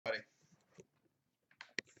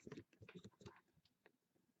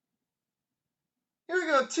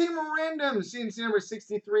go team random. C&C number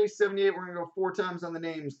 63, 78. We're going to go 4 times on the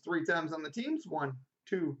names, 3 times on the teams. 1,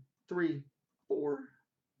 2, 3, 4.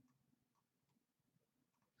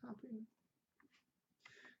 Copy.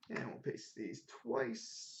 And we'll paste these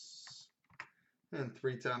twice. And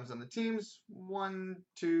 3 times on the teams. 1,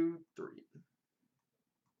 2, 3.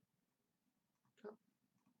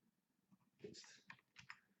 Paste.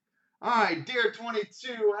 All right, Deer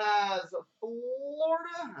 22 has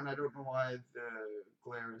Florida, and I don't know why the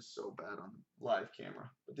glare is so bad on the live camera,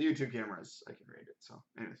 but the YouTube camera is, I can read it. So,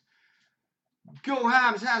 anyways, Go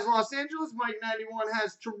Habs has Los Angeles, Mike 91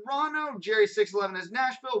 has Toronto, Jerry 611 has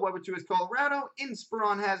Nashville, Weber 2 has Colorado,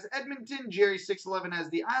 Inspiron has Edmonton, Jerry 611 has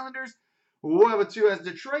the Islanders, Weber 2 has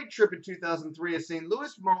Detroit, Trippett 2003 has St.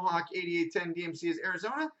 Louis, Mohawk 8810 DMC has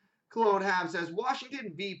Arizona. Claude Habs has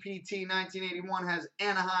Washington. VPT 1981 has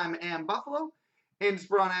Anaheim and Buffalo.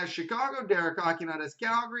 Inspiron has Chicago. Derek Hockeynut has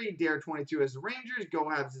Calgary. Dare 22 has the Rangers. Go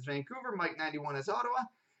Habs has Vancouver. Mike 91 has Ottawa.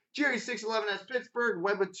 Jerry 611 has Pittsburgh.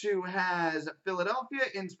 Webber 2 has Philadelphia.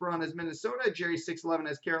 Inspiron has Minnesota. Jerry 611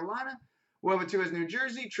 has Carolina. Webber 2 has New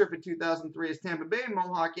Jersey. Trippett 2003 has Tampa Bay.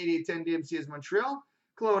 Mohawk 8810 DMC has Montreal.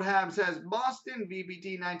 Claude Habs has Boston.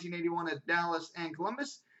 VPT 1981 has Dallas and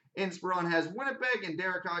Columbus. Inspiron has Winnipeg, and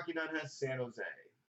Derek Hockeynut has San Jose.